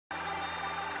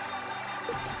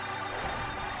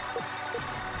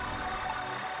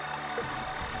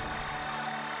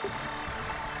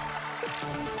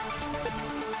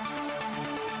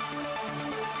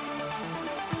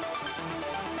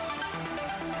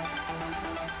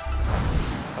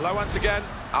Hello once again,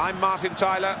 I'm Martin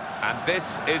Tyler, and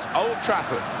this is Old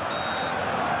Trafford.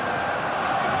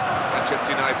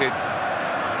 Manchester United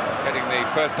getting the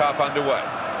first half underway.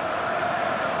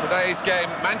 Today's game,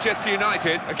 Manchester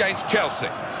United against Chelsea.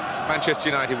 Manchester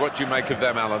United, what do you make of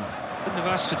them, Alan? Couldn't have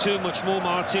asked for too much more,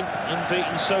 Martin.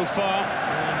 Unbeaten so far,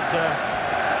 and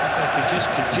if they could just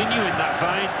continue in that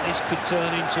vein, this could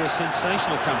turn into a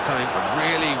sensational campaign. A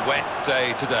really wet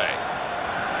day today.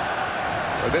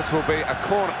 So this will be a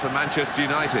corner for Manchester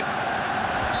United.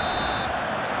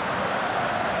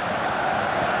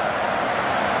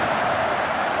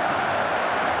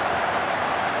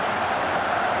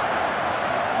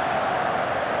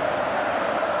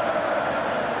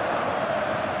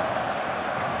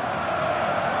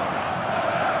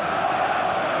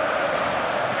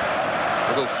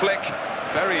 Little flick,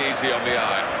 very easy on the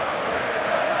eye.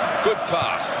 Good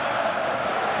pass.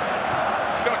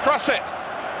 He's got to cross it.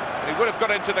 He would have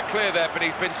got into the clear there, but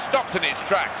he's been stopped in his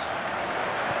tracks.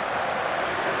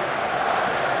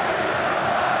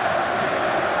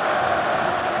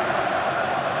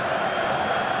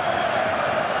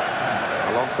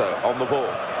 Alonso on the ball.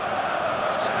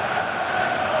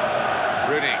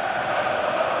 Rooney.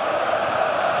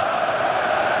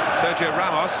 Sergio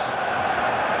Ramos.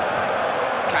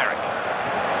 Carrick.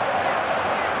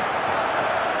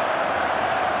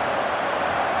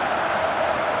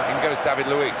 In goes David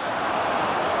Luiz.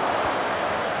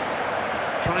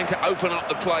 Trying to open up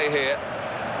the play here,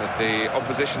 but the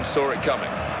opposition saw it coming.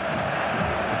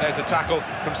 There's a tackle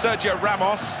from Sergio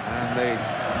Ramos, and the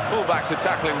fullbacks are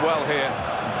tackling well here.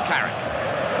 Carrick.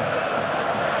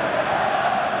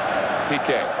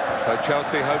 Piqué. So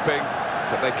Chelsea hoping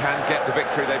that they can get the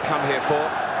victory they've come here for.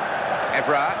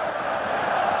 Evra.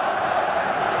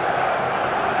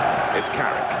 It's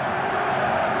Carrick.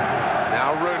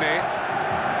 Now Rooney.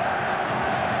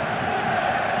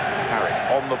 Carrick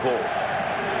on the ball.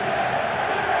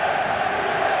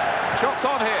 Shots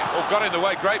on here. Oh, got in the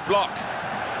way. Great block.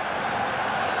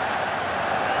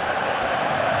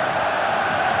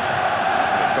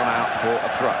 It's gone out for a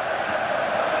throw.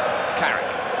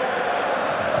 Carrick.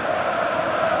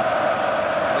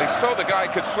 Well, he saw the guy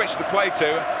could switch the play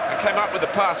to and came up with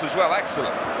the pass as well.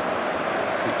 Excellent.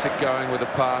 Keeps it going with a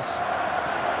pass.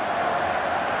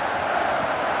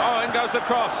 Oh, in goes the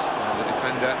cross. Well, the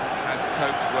defender has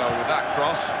coped well with that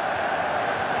cross.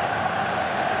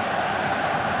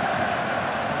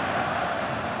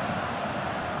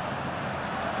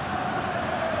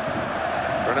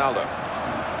 Ronaldo.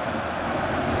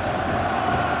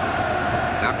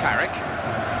 Now Carrick.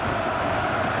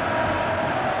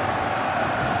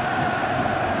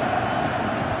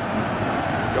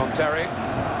 John Terry.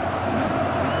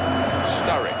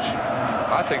 Sturridge.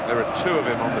 I think there are two of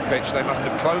him on the pitch. They must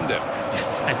have cloned him.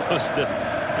 They must have.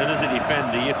 And as a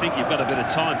defender, you think you've got a bit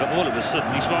of time, but all of a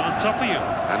sudden he's right on top of you.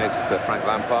 And it's Frank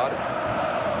Lampard.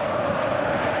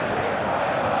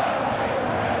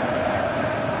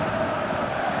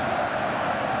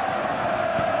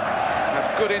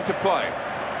 Good interplay.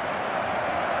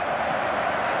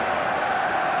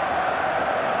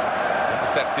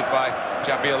 Intercepted by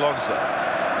Xabi Alonso.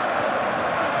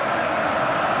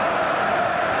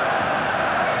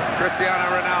 Cristiano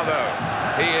Ronaldo.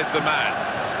 He is the man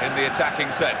in the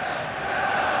attacking sense.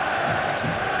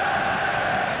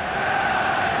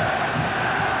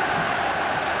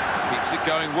 Keeps it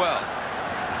going well.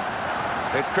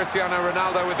 It's Cristiano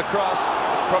Ronaldo with the cross.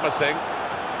 It's promising.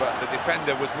 But the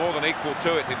defender was more than equal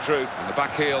to it, in truth, in the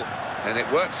back heel, and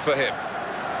it works for him.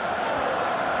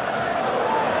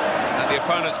 And the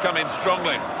opponents come in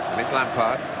strongly. And it's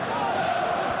Lampard.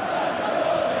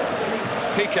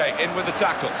 Piqué in with the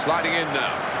tackle, sliding in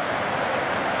now.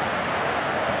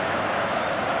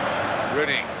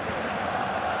 Rooney.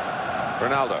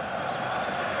 Ronaldo.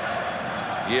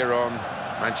 Year on,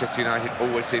 Manchester United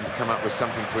always seem to come up with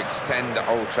something to extend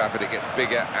Old Trafford. It gets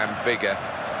bigger and bigger.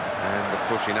 And, of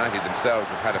course, United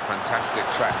themselves have had a fantastic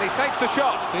track. He takes the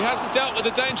shot. He hasn't dealt with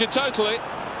the danger totally.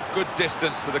 Good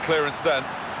distance to the clearance then.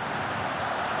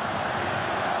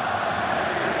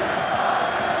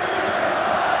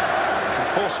 Some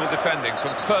forceful defending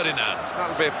from Ferdinand.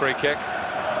 That'll be a free kick.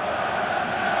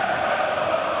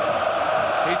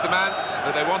 He's the man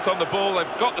that they want on the ball.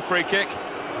 They've got the free kick.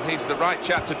 And he's the right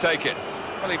chap to take it.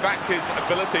 Well, he backed his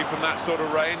ability from that sort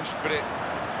of range, but it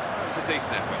was a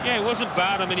decent effort. Yeah, it wasn't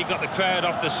bad. I mean, he got the crowd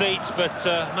off the seats, but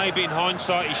maybe in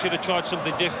hindsight he should have tried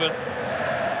something different.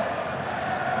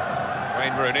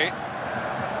 Wayne Rooney.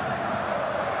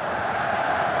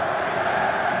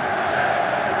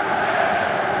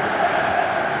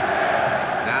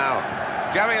 Now,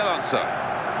 Xabi Alonso.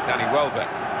 Danny Welbeck.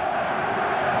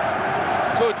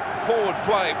 Good forward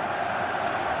play.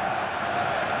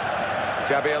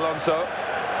 Xabi Alonso.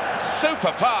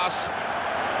 Super pass.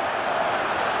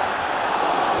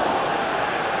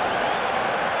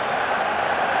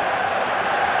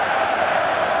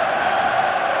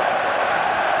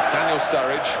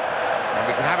 Sturridge, and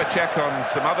we can have a check on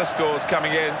some other scores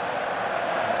coming in.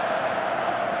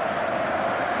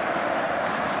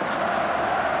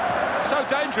 So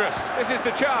dangerous. This is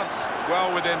the chance.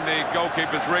 Well within the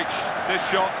goalkeeper's reach, this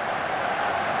shot.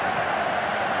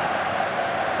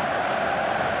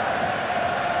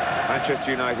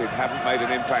 Manchester United haven't made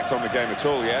an impact on the game at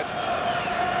all yet.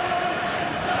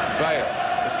 Bale.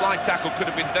 The slide tackle could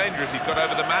have been dangerous. He got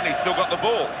over the man, he's still got the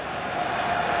ball.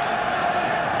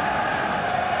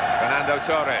 Fernando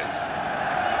Torres.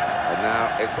 And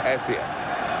now it's Essien.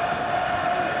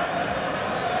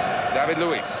 David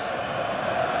Luiz.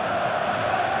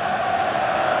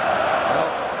 Well,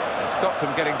 it stopped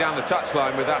him getting down the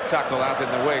touchline with that tackle out in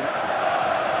the wing.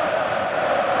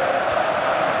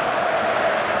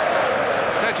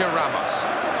 Sergio Ramos.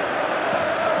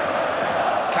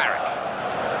 Carrick.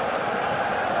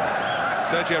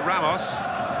 Sergio Ramos.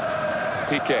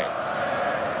 Piqué.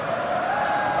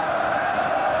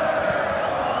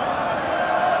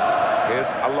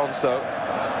 Here's Alonso.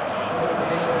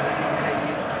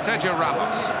 Sergio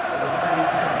Ramos.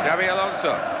 Xabi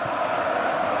Alonso.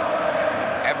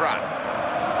 Evra.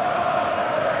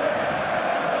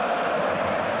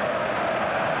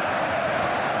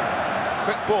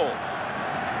 Quick ball.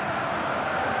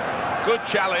 Good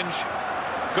challenge.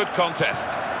 Good contest.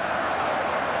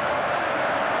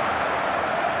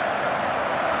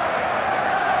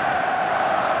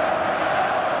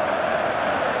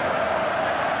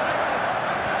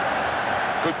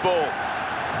 Good ball.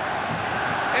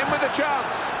 In with a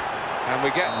chance. And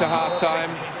we get to half-time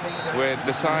with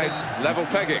the sides level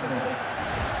pegging.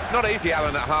 Not easy,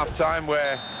 Alan, at half-time,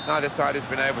 where neither side has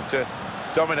been able to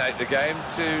dominate the game,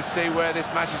 to see where this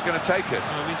match is going to take us.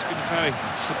 Well, it's been a very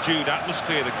subdued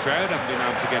atmosphere. The crowd haven't been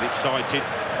able to get excited.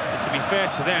 And to be fair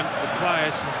to them, the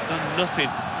players have done nothing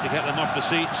to get them off the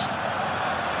seats.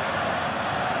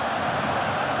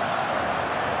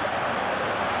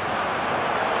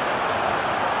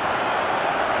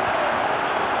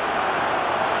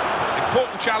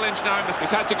 Important challenge now. He's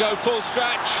had to go full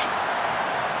stretch.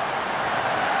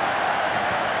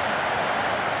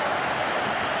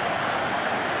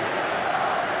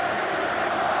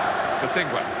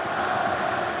 Basingwa.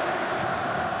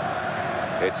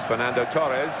 It's Fernando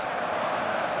Torres.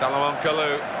 Salomon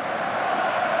Kalou.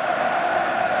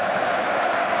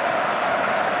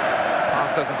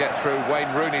 Pass doesn't get through.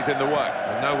 Wayne Rooney's in the way.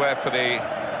 Nowhere for the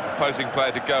opposing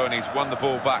player to go, and he's won the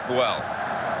ball back well.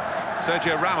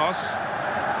 Sergio Ramos.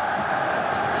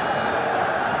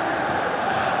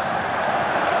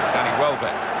 Danny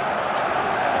Welbeck.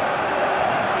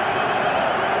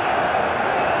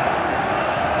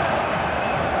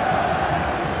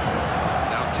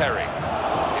 Now Terry.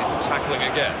 In tackling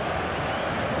again.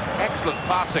 Excellent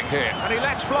passing here. And he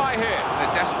lets fly here.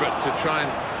 They're desperate to try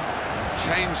and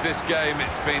change this game.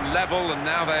 It's been level, and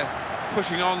now they're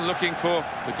pushing on, looking for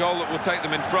the goal that will take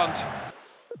them in front.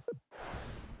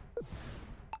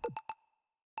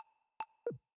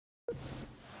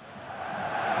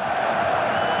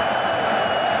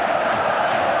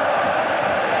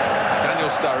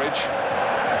 Sturridge.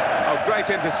 Oh, great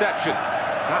interception.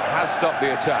 That has stopped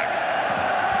the attack.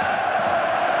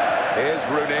 Here's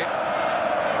Rooney.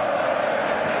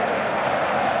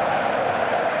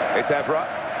 It's Evra.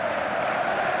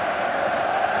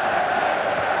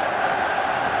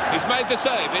 He's made the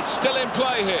save. It's still in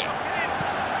play here.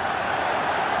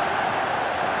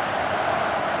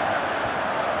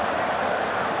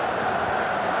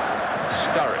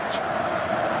 Sturridge.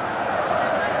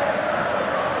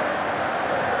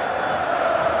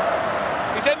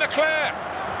 He's in the clear.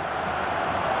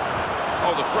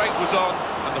 Oh, the break was on,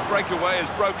 and the breakaway is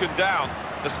broken down.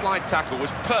 The slide tackle was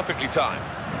perfectly timed.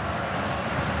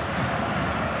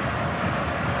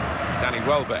 Danny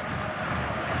Welbeck.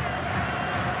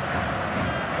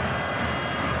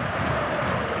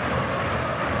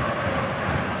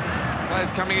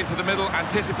 Players coming into the middle,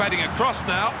 anticipating a cross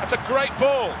now. That's a great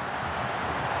ball.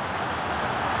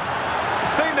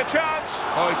 Seen the chance.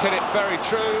 Oh, he's hit it very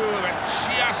true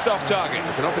and just off target.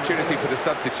 It's an opportunity for the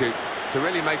substitute to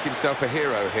really make himself a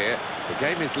hero here. The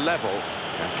game is level,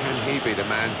 and can he be the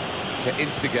man to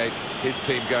instigate his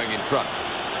team going in front?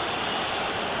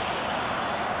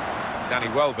 Danny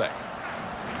Welbeck.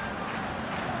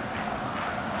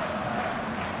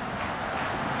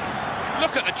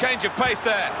 Look at the change of pace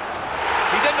there.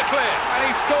 He's in the clear, and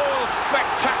he scores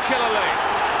spectacularly.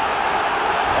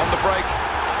 On the break,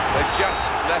 they've just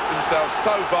left themselves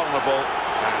so vulnerable.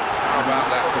 And how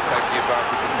about that for taking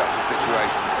advantage in such a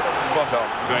situation? Spot on.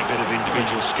 Great bit of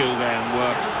individual skill there and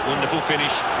work. Wonderful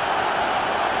finish.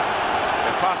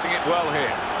 They're passing it well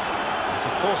here.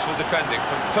 Some forceful defending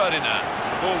from Ferdinand.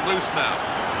 The ball loose now.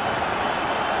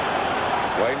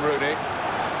 Wayne Rooney.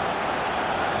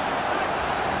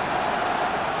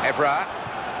 Evra.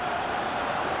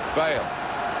 Bale.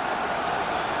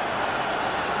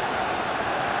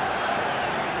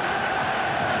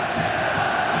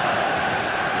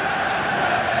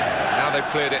 Now they've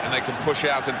cleared it and they can push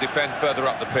out and defend further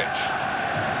up the pitch.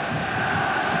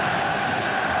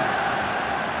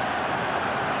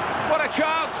 What a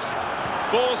chance!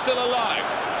 Ball still alive.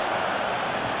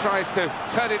 Tries to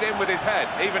turn it in with his head.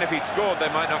 Even if he'd scored, they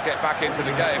might not get back into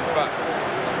the game, but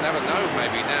they'll never know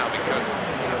maybe now, because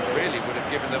that really would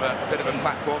have given them a bit of a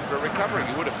platform for a recovery,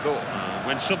 you would have thought.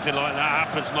 When something like that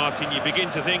happens, Martin, you begin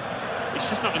to think it's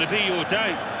just not going to be your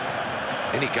day.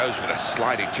 And he goes with a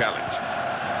sliding challenge.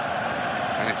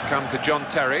 And it's come to John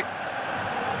Terry.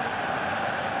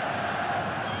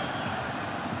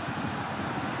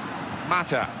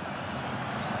 Mata.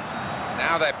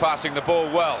 Now they're passing the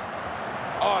ball well.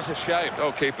 Oh, it's a shame.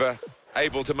 Goalkeeper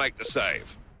able to make the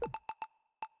save.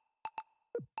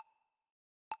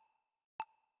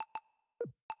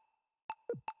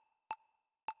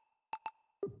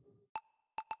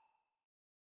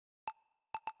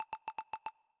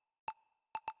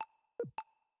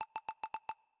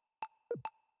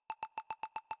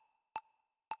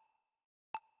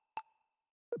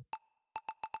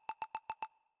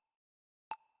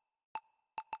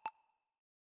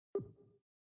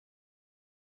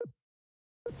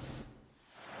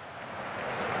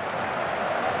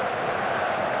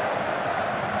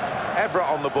 Evra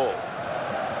on the ball.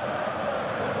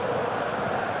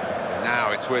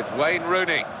 Now it's with Wayne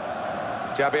Rooney.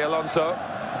 Xabi Alonso.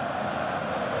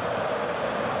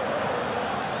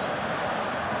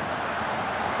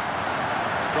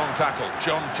 Strong tackle,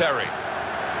 John Terry.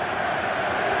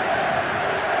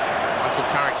 Michael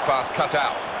Carrick's pass cut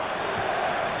out.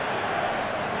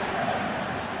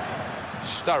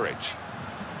 Sturridge.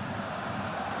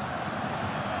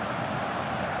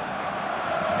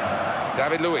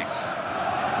 David Luiz.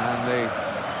 And the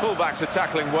fullbacks are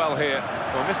tackling well here.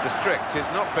 Well, Mr. Strict is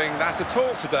not being that at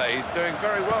all today. He's doing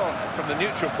very well from the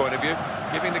neutral point of view,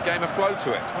 giving the game a flow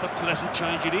to it. What a pleasant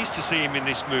change it is to see him in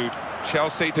this mood.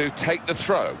 Chelsea to take the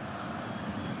throw.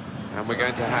 And we're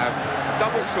going to have a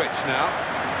double switch now.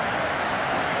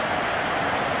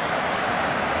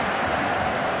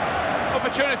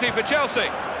 Opportunity for Chelsea.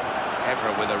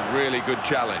 Evra with a really good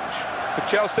challenge. For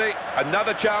Chelsea,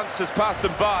 another chance has passed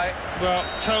them by. Well,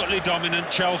 totally dominant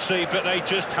Chelsea, but they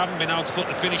just haven't been able to put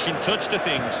the finishing touch to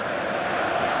things.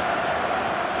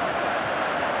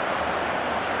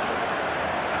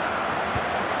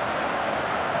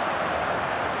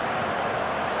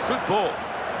 Good ball.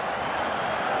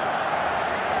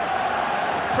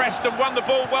 Pressed and won the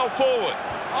ball well forward.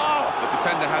 Oh! The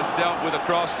defender has dealt with a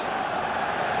cross.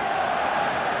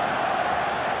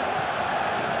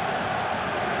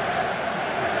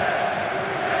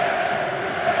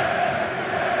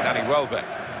 Welbeck.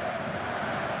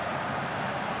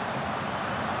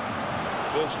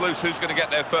 Ball's loose, who's going to get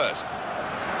there first? It's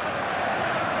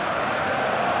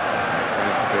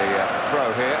going to be a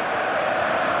throw here.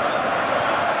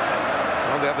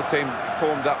 Well, the other team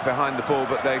formed up behind the ball,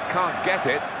 but they can't get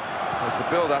it, as the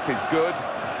build-up is good,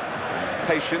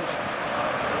 patient.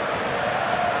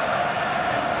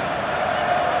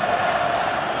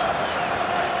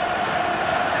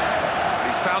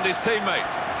 He's found his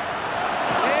teammate.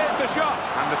 The shot,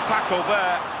 and the tackle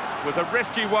there was a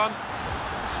risky one,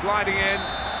 sliding in,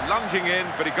 lunging in,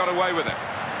 but he got away with it.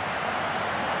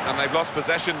 And they've lost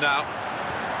possession now.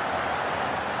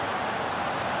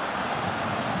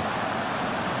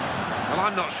 Well,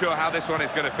 I'm not sure how this one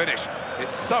is going to finish.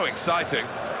 It's so exciting.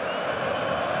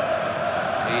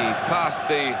 He's past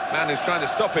the man who's trying to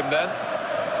stop him then.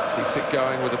 Keeps it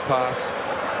going with a pass.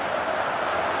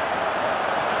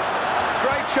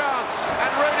 Great chance,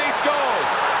 and Rooney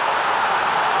scores.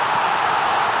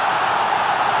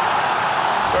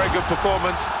 Very good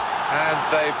performance, and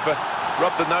they've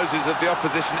rubbed the noses of the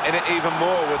opposition in it even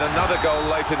more with another goal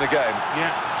late in the game.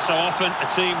 Yeah, so often a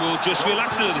team will just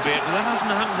relax a little bit, but that hasn't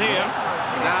happened here.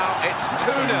 Now it's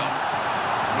 2-0.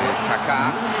 Here's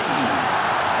Kaká.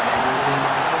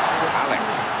 Alex.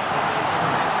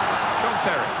 John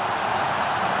Terry.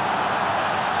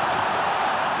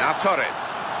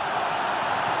 Torres.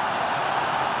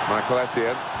 Michael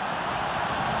Essien.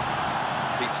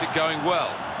 Keeps it going well.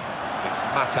 It's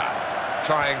Mata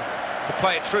trying to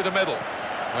play it through the middle,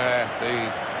 where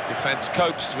the defence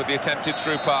copes with the attempted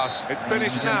through pass. It's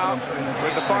finished now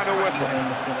with the final whistle.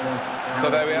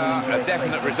 So there we are, a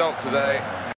definite result today.